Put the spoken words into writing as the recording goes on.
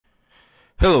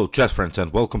Hello chess friends,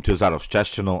 and welcome to Jozarov's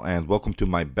chess channel, and welcome to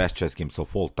my best chess games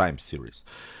of all time series.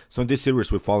 So in this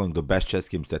series we're following the best chess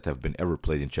games that have been ever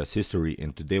played in chess history,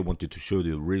 and today I wanted to show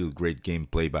you a really great game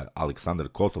played by Alexander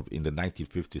Kotov in the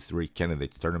 1953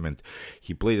 Candidates Tournament.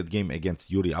 He played that game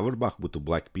against Yuri Averbakh with the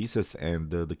black pieces,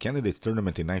 and the Candidates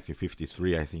Tournament in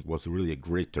 1953 I think was really a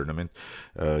great tournament.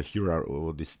 Here are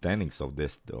the standings of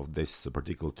this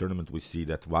particular tournament. We see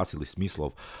that Vasily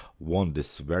Smyslov won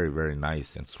this very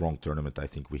nice and strong tournament. I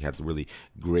think we had really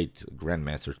great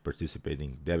grandmasters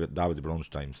participating: David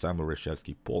Bronstein, Samuel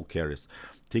Reshevsky, Paul Keres,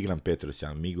 Tigran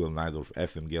Petrosyan, Miguel Najdorf,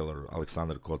 F.M. Geller,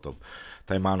 Alexander Kotov,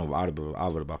 Taimanov,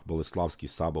 Averbakh, Boleslavsky,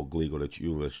 Sabo, Gligoric,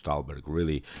 Uwe Stahlberg.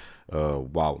 Really,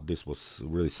 wow, this was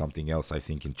really something else. I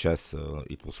think in chess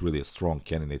it was really a strong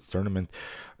Candidates tournament,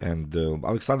 and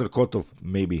Alexander Kotov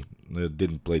maybe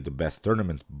didn't play the best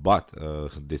tournament, but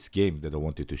this game that I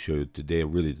wanted to show you today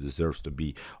really deserves to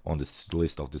be on this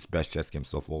list of the best chess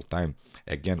games of all time.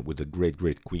 Again, with a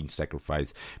great queen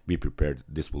sacrifice. Be prepared,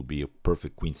 this will be a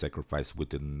perfect queen sacrifice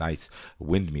with a nice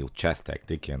windmill chess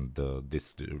tactic, and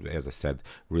this, as I said,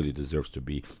 really deserves to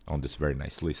be on this very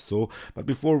nice list. So, but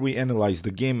before we analyze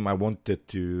the game, I wanted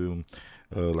to,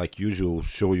 like usual,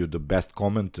 show you the best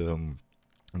comment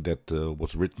that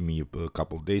was written me a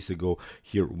couple of days ago.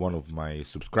 Here one of my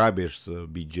subscribers,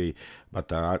 BJ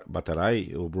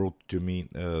Batarai, wrote to me,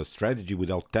 strategy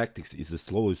without tactics is the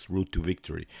slowest route to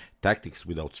victory. Tactics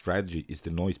without strategy is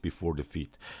the noise before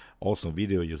defeat. Awesome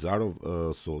video,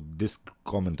 Jozarov. So this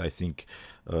comment I think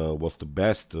was the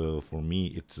best for me.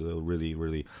 It's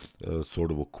really sort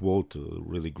of a quote,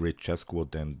 really great chess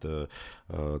quote, and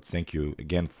thank you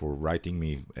again for writing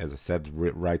me. As I said,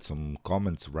 write some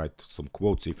comments, write some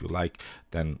quotes if you like,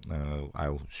 then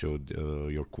I'll show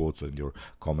your quotes and your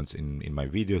comments in my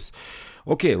videos.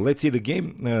 Okay, let's see the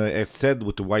game. As said,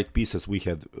 with the white pieces we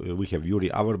have Yuri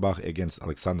Averbakh against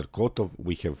Alexander Kotov.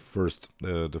 We have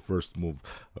the first move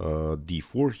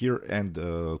d4 here, and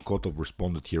Kotov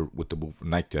responded here with the move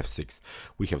knight to f6.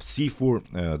 We have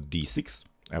c4, d6.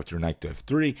 After knight to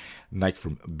f3, knight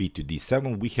from b to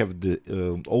d7, we have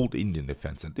the old Indian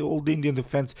defense, and the old Indian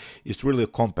defense is really a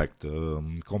compact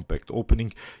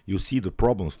opening. You see the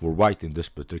problems for white in this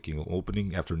particular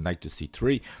opening. After knight to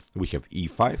c3, we have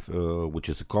e5, which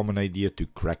is a common idea to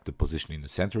crack the position in the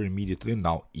center immediately.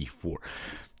 Now e4.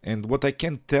 And what I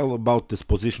can tell about this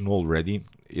position already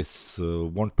is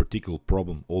one particular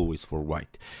problem always for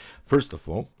white. First of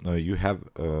all, you have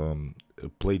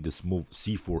played this move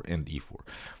c4 and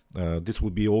e4. This will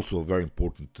be also very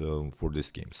important for this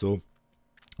game. So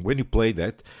when you play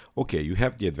that, okay, you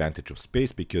have the advantage of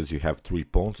space because you have 3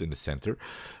 pawns in the center,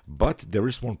 but there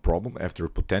is one problem. After a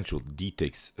potential e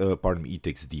takes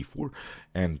d4,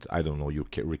 and I don't know, you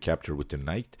recapture with the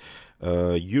knight,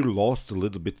 you lost a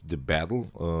little bit the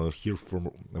battle here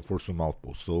for some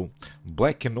outposts. So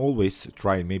black can always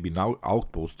try maybe now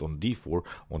outpost on d4.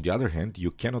 On the other hand, you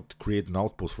cannot create an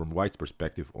outpost from white's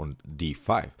perspective on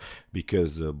d5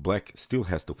 because black still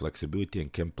has the flexibility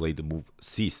and can play the move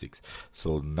c6.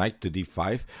 So knight to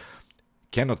d5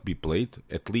 cannot be played.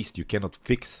 At least you cannot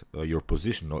fix your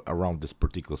position around this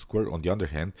particular square. On the other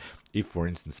hand, if for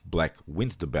instance black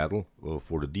wins the battle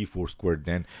for the d4 square,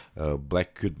 then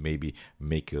black could maybe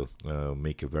make a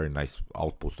very nice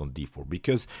outpost on d4,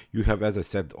 because you have, as I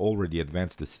said, already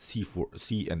advanced the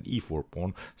c and e4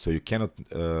 pawn, so you cannot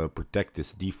protect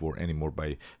this d4 anymore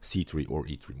by c3 or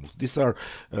e3 moves. These are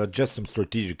just some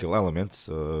strategical elements.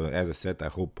 As I said, I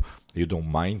hope you don't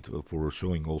mind for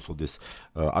showing also this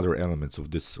other elements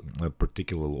of this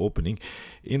particular opening.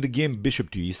 In the game, bishop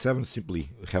to e7, simply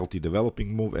healthy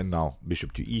developing move, and now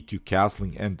bishop to e2,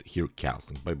 castling, and here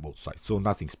castling by both sides. So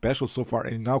nothing special so far,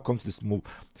 and now comes this move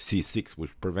c6,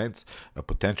 which prevents a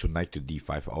potential knight to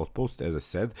d5 outpost. As I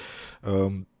said,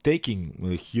 taking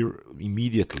here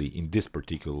immediately in this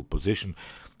particular position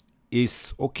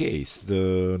is okay, it's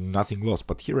nothing lost.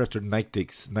 But here after knight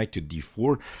takes knight to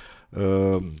d4,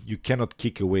 you cannot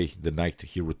kick away the knight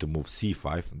here with the move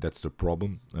c5. That's the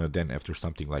problem. Then after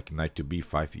something like knight to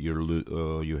b5,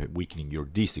 you're weakening your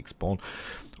d6 pawn.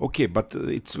 Okay, but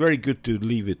it's very good to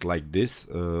leave it like this,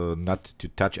 not to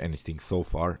touch anything so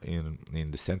far in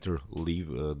the center. Leave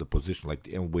the position like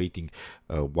and waiting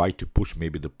white to push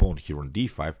maybe the pawn here on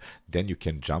d5. Then you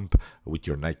can jump with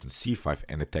your knight on c5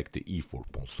 and attack the e4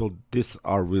 pawn. So these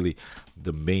are really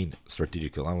the main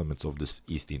strategical elements of this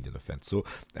East Indian defense. So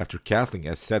after castling,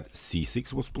 as said,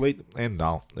 c6 was played, and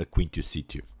now queen to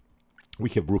c2. We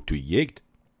have rook to e8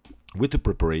 with the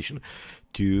preparation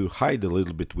to hide a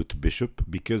little bit with the bishop,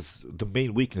 because the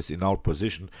main weakness in our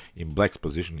position, in black's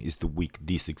position, is the weak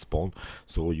d6 pawn.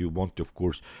 So you want, of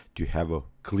course, to have a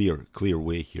clear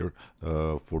way here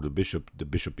for the bishop. The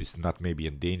bishop is not maybe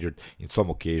endangered. In some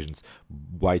occasions,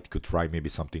 white could try maybe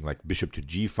something like bishop to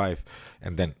g5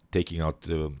 and then taking out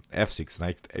the f6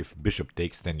 knight. If bishop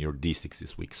takes, then your d6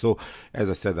 is weak. So as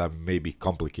I said, I'm maybe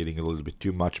complicating a little bit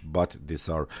too much, but these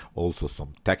are also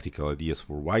some tactical ideas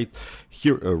for white.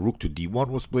 Here rook to d1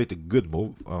 was played, a good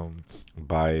move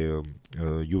by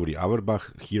Yuri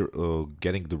Averbakh. Here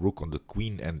getting the rook on the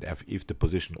queen, and if the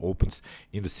position opens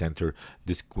in the center,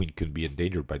 this queen can be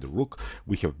endangered by the rook.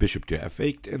 We have bishop to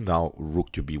f8 and now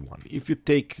rook to b1. If you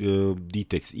take d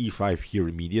takes e5 here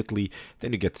immediately,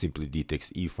 then you get simply d takes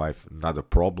e5, not a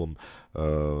problem.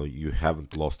 You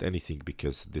haven't lost anything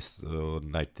because this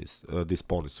this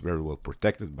pawn is very well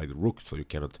protected by the rook, so you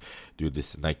cannot do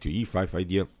this knight to e5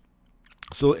 idea.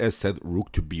 So as said,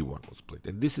 rook to b1 was played,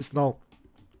 and this is now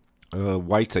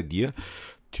white's idea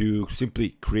to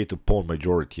simply create a pawn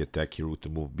majority attack here with the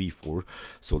move b4.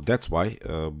 So that's why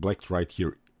black tried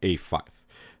here a5.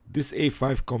 This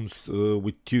a5 comes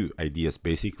with two ideas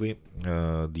basically.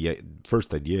 The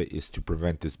first idea is to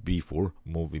prevent this b4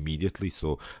 move immediately,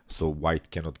 so white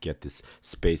cannot get this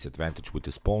space advantage with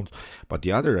his pawns. But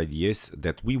the other idea is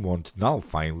that we want now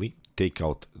finally take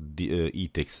out the e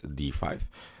takes d5,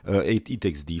 e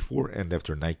takes d4, and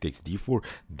after knight takes d4,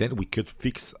 then we could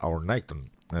fix our knight on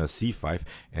c5,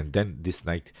 and then this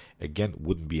knight again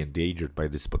wouldn't be endangered by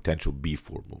this potential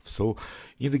b4 move. So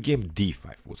in the game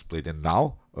d5 was played, and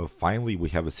now finally we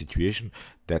have a situation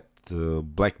that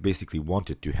black basically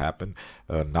wanted to happen.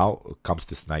 Now comes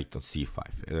this knight on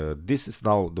c5. This is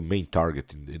now the main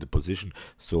target in the position,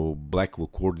 so black will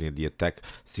coordinate the attack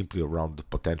simply around the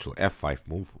potential f5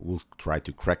 move. We'll try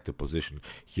to crack the position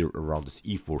here around this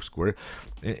e4 square.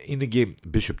 In the game,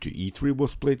 bishop to e3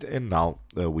 was played, and now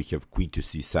we have queen to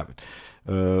c7.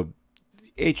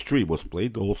 h3 was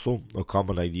played, also a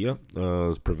common idea,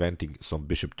 preventing some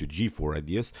bishop to g4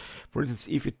 ideas. For instance,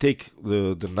 if you take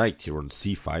the knight here on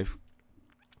c5,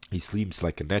 it seems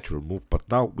like a natural move, but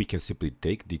now we can simply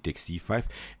take d takes c5,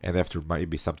 and after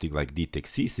maybe something like d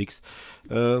takes c6,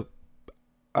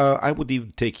 I would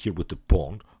even take here with the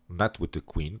pawn, not with the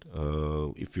queen.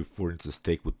 If you, for instance,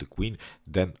 take with the queen,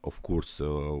 then of course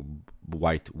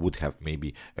white would have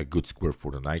maybe a good square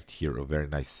for the knight here, a very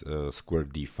nice square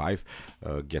d5,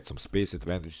 get some space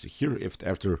advantage here. If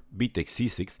after b takes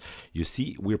c6, you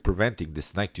see we're preventing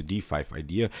this knight to d5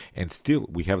 idea, and still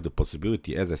we have the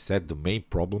possibility. As I said, the main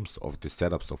problems of the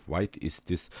setups of white is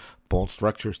this pawn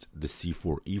structures, the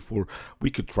c4, e4. We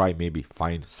could try maybe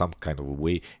find some kind of a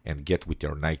way and get with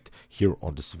our knight here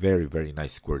on this very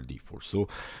nice square d4. So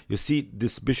you see,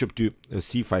 this bishop to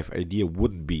c5 idea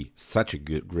wouldn't be such a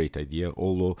great idea,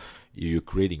 although you're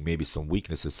creating maybe some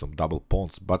weaknesses, some double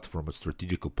pawns, but from a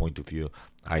strategical point of view,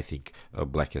 I think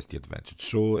black has the advantage.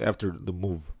 So after the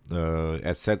move,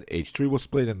 as said, h3 was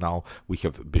played, and now we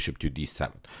have bishop to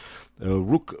d7.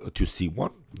 Rook to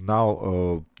c1.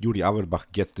 Now Yuri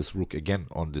Averbakh gets this rook again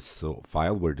on this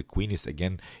file where the queen is.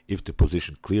 Again, if the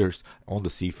position clears on the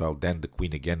c file, then the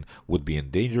queen again would be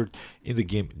endangered. In the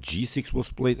game, g6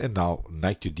 was played, and now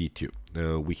knight to d2.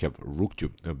 We have rook to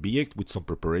b8 with some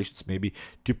preparations maybe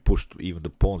to push even the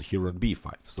pawn here on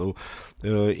b5. So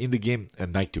in the game,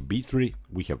 knight to b3,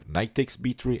 we have knight takes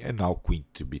b3, and now queen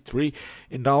to b3.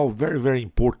 And now very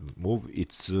important move.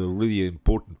 It's really an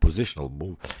important positional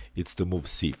move. It's the move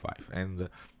c5, and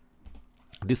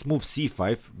this move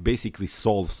c5 basically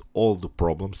solves all the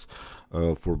problems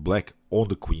for black on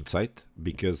the queen side,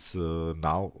 because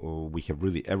now we have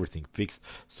really everything fixed.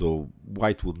 So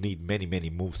white will need many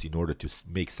moves in order to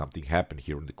make something happen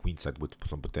here on the queen side, with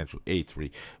some potential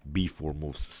a3, b4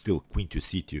 moves, still queen to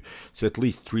c2. So at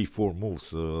least 3-4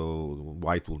 moves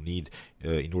white will need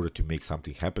in order to make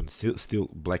something happen. Still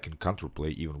black can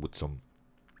counterplay even with some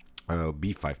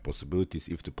b5 possibilities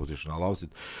if the position allows it.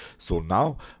 So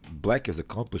now black has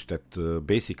accomplished that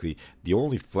basically the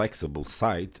only flexible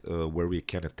side where we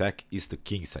can attack is the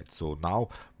king side. So now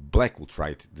black will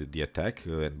try the attack,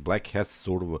 and black has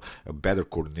sort of a better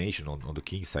coordination on the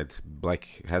king side.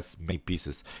 Black has many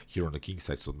pieces here on the king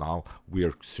side, so now we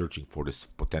are searching for this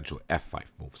potential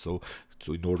f5 move. So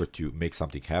in order to make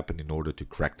something happen, in order to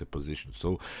crack the position.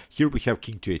 So here we have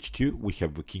king to h2, we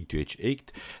have the king to h8.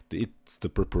 It's the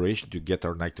preparation to get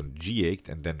our knight on g8,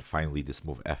 and then finally this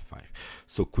move f5.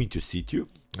 So queen to c2.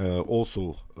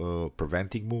 also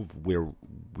preventing move where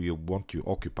we want to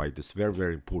occupy this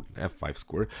very important f5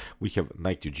 square. We have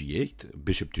knight to g8,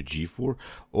 bishop to g4,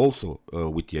 also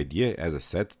with the idea, as I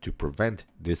said, to prevent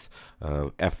this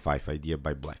f5 idea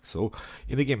by black. So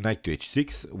in the game, knight to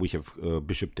h6, we have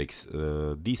bishop takes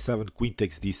d7, queen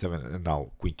takes d7, and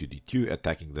now queen to d2,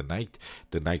 attacking the knight.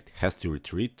 The knight has to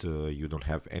retreat. You don't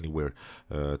have anywhere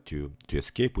to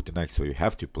escape with the knight, so you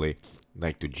have to play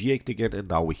knight to g8 again, and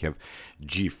now we have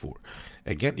g4.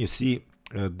 Again, you see,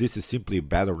 this is simply a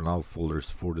battle now for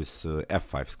this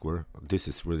f5 square. This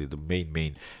is really the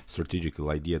main strategical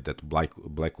idea that black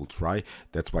will try.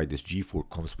 That's why this g4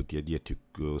 comes with the idea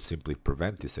to simply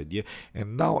prevent this idea.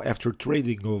 And now, after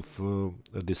trading of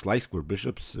this light square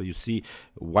bishops, you see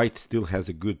white still has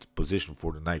a good position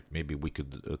for the knight. Maybe we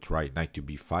could try knight to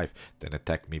b5, then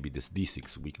attack maybe this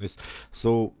d6 weakness.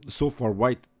 So far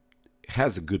white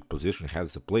has a good position,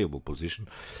 has a playable position,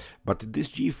 but this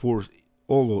g4,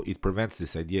 although it prevents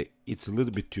this idea, it's a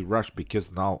little bit too rushed,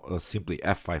 because now simply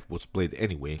f5 was played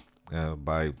anyway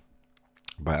by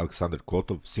Alexander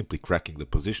Kotov, simply cracking the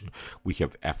position. We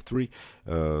have f3,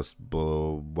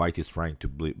 white is trying to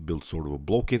build sort of a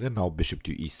blockade, and now bishop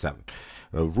to e7,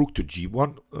 rook to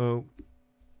g1.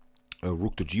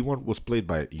 Rook to g1 was played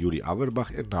by Yuri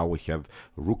Averbakh, and now we have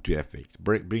rook to f8.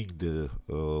 Bring the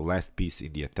last piece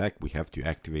in the attack. We have to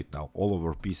activate now all of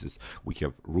our pieces. We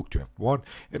have rook to f1,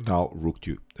 and now rook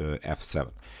to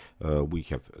f7. We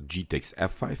have g takes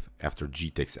f5. After g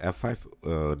takes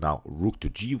f5, now rook to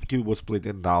g2 was played,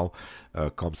 and now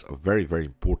comes a very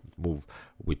important move,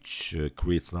 which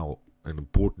creates now an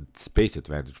important space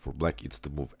advantage for black. It's the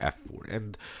move f4,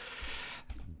 and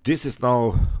this is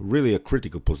now really a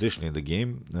critical position in the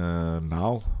game.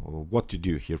 Now, what to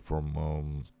do here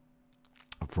from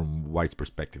white's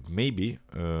perspective? Maybe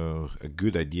a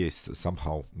good idea is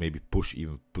somehow maybe put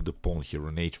the pawn here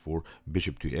on h4,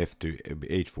 bishop to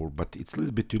h4, but it's a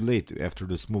little bit too late after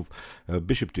this move.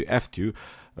 Bishop to f2,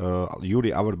 Yuri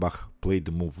Averbakh played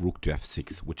the move rook to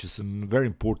f6, which is a very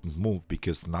important move,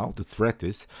 because now the threat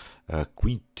is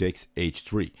queen takes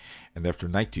h3, and after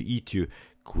knight to e2,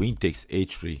 queen takes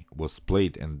h3 was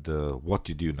played. And what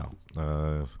to do now?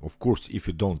 Of course, if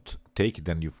you don't take,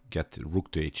 then you get rook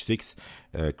to h6,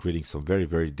 creating some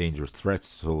very dangerous threats.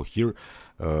 So here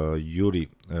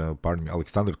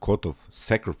Alexander Kotov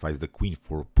sacrificed the queen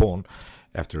for a pawn.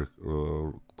 After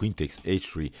queen takes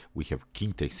h3, we have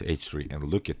king takes h3, and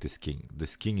look at this king.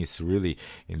 This king is really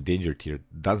endangered here,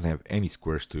 doesn't have any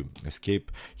squares to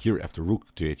escape. Here, after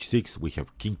rook to h6, we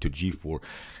have king to g4,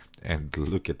 and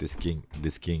look at this king.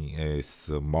 This king is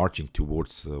marching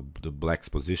towards the black's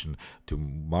position,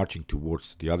 marching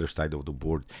towards the other side of the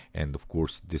board. And of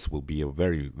course, this will be a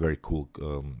very cool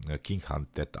king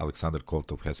hunt that Alexander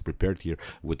Kotov has prepared here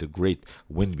with a great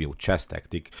windmill chess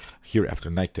tactic. Here, after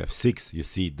knight to f6, you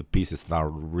see the pieces now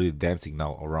really dancing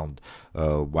now around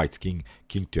white's king.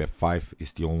 King to f5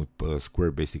 is the only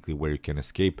square basically where you can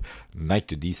escape. Knight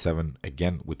to d7,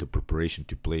 again with the preparation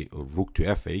to play rook to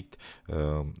f8,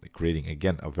 creating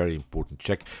again a very important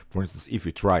check. For instance, if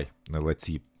you try, now let's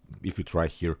see, if you try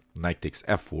here knight takes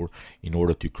f4 in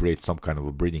order to create some kind of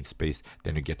a breathing space,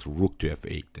 then you get rook to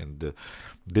f8, and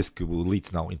this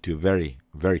leads now into a very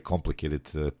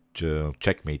complicated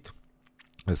checkmate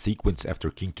sequence. After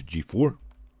king to g4,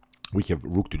 we have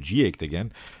rook to g8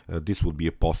 again. This will be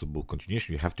a possible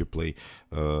continuation. You have to play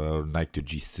knight to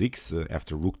g6.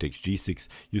 After rook takes g6,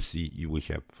 you see you will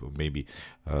have maybe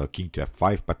king to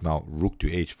f5, but now rook to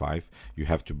h5. You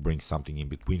have to bring something in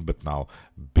between, but now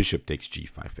bishop takes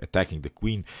g5, attacking the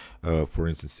queen. For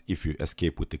instance, if you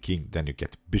escape with the king, then you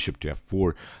get bishop to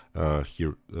f4.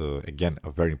 Here again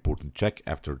a very important check.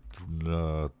 After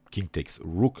king takes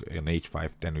rook and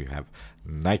h5, then you have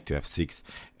knight to f6,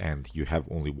 and you have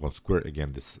only one square,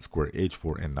 again this square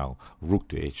h4, and now rook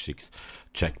to h6,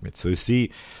 checkmate. So you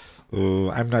see,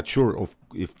 I'm not sure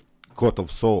if Kotov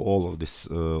saw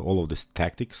all of this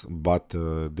tactics, but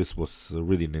this was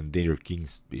really an endangered king.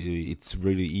 It's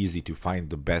really easy to find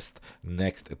the best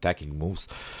next attacking moves.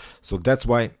 So that's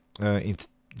why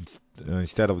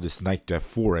instead of this knight to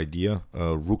f4 idea,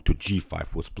 rook to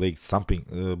g5 was played, something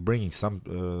bringing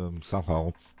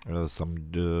somehow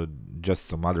just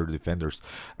some other defenders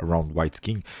around white's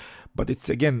king. But it's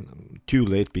again too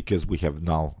late, because we have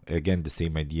now again the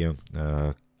same idea.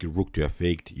 rook to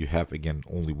f8, you have again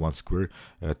only one square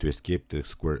to escape the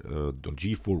square on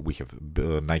g4. We have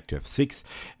knight to f6.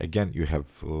 Again, you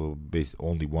have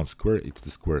only one square. It's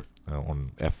the square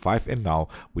on f5, and now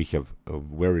we have a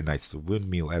very nice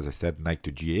windmill. As I said, knight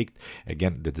to g8.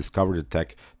 Again, the discovered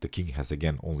attack, the king has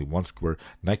again only one square.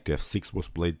 Knight to f6 was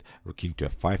played, or king to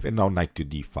f5, and now knight to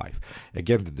d5.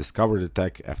 Again, the discovered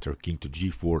attack after king to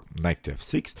g4, knight to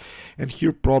f6, and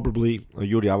here probably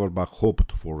Yuri Averbakh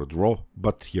hoped for a draw,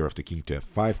 but here after king to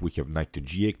f5 we have knight to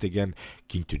g8 again,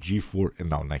 king to g4, and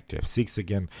now knight to f6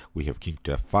 again. We have king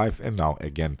to f5, and now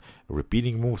again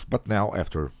repeating moves, but now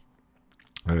after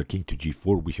king to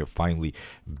g4 we have finally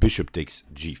bishop takes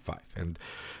g5. And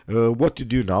what to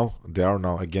do now? There are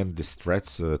now again these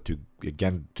threats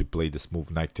to play this move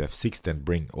knight to f6, then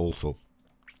bring also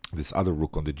this other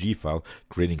rook on the g file,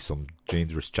 creating some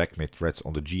dangerous checkmate threats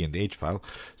on the g and h file.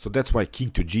 So that's why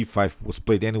king to g5 was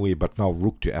played anyway, but now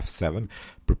rook to f7,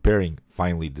 preparing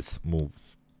finally this move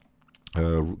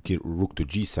rook to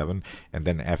g7, and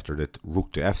then after that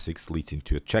rook to f6 leads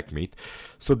into a checkmate.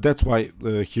 So that's why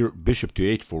here bishop to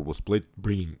h4 was played,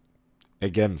 bringing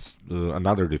again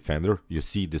another defender. You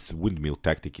see this windmill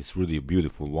tactic is really a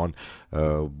beautiful one.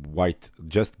 White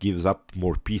just gives up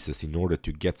more pieces in order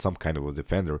to get some kind of a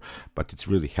defender, but it's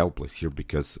really helpless here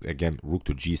because again rook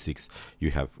to g6,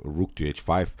 you have rook to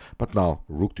h5, but now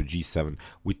rook to g7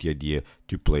 with the idea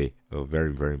to play a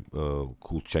very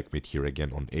cool checkmate here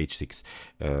again on h6.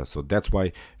 So that's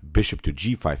why bishop to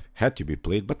g5 had to be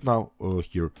played, but now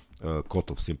here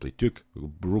Kotov simply took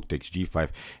rook takes g5,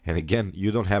 and again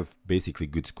you don't have basically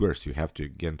good squares. You have to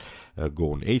again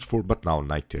go on h4, but now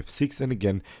knight to f6, and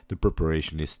again the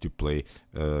preparation is to play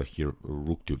here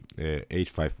rook to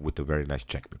h5 with a very nice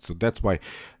checkmate. So that's why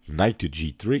knight to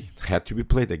g3 had to be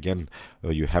played. Again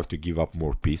you have to give up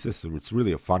more pieces, so it's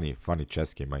really a funny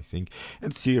chess game, I think.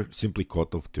 And here simply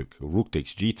Kotov took rook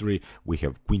takes g3, we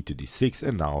have queen to d6,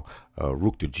 and now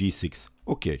rook to g6.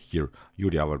 Okay, here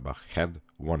Yuri Averbakh had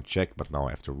one check, but now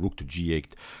after rook to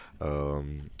g8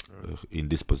 in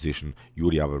this position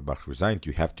Yuri Averbakh resigned.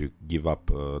 You have to give up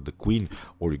the queen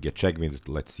or you get checkmated.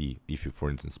 Let's see, if you for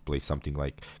instance play something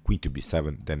like queen to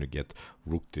b7, then you get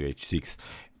rook to h6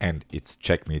 and it's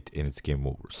checkmate and it's game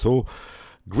over. So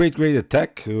great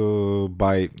attack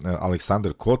by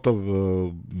Alexander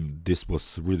Kotov. This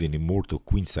was really an immortal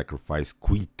queen sacrifice.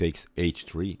 Queen takes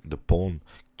h3, the pawn,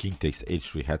 king takes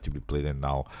h3 had to be played, and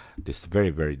now this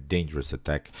very dangerous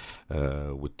attack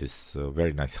with this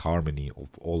very nice harmony of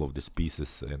all of these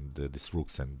pieces and these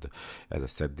rooks. And as I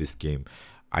said, this game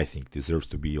I think deserves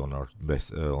to be on our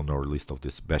best on our list of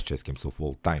this best chess games of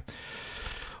all time.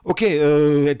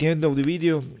 Okay, at the end of the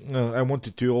video, I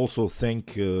wanted to also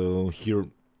thank here,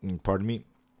 pardon me,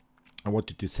 I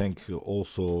wanted to thank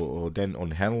also Dan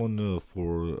on Hanlon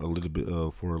for a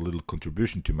little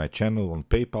contribution to my channel on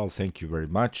PayPal. Thank you very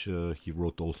much. He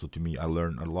wrote also to me, I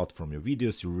learned a lot from your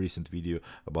videos. Your recent video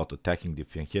about attacking the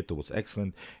fianchetto was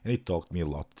excellent and it taught me a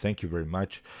lot. Thank you very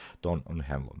much, Don on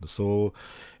Hanlon. So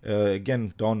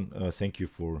again, Don, thank you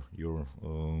for your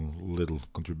little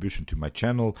contribution to my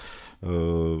channel.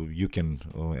 You can,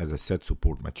 as I said,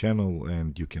 support my channel,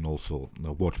 and you can also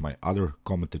watch my other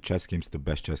commented chess games, the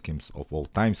best chess games of all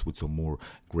times, with some more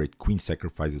great queen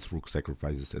sacrifices, rook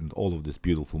sacrifices, and all of these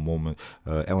beautiful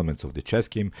elements of the chess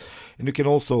game. And you can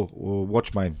also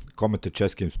watch my commented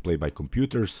chess games played by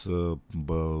computers,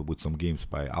 with some games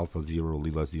by Alpha Zero,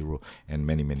 Lila Zero, and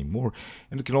many more.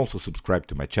 And you can also subscribe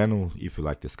to my channel if you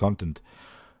like this content.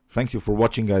 Thank you for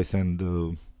watching, guys,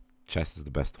 and chess is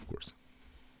the best, of course.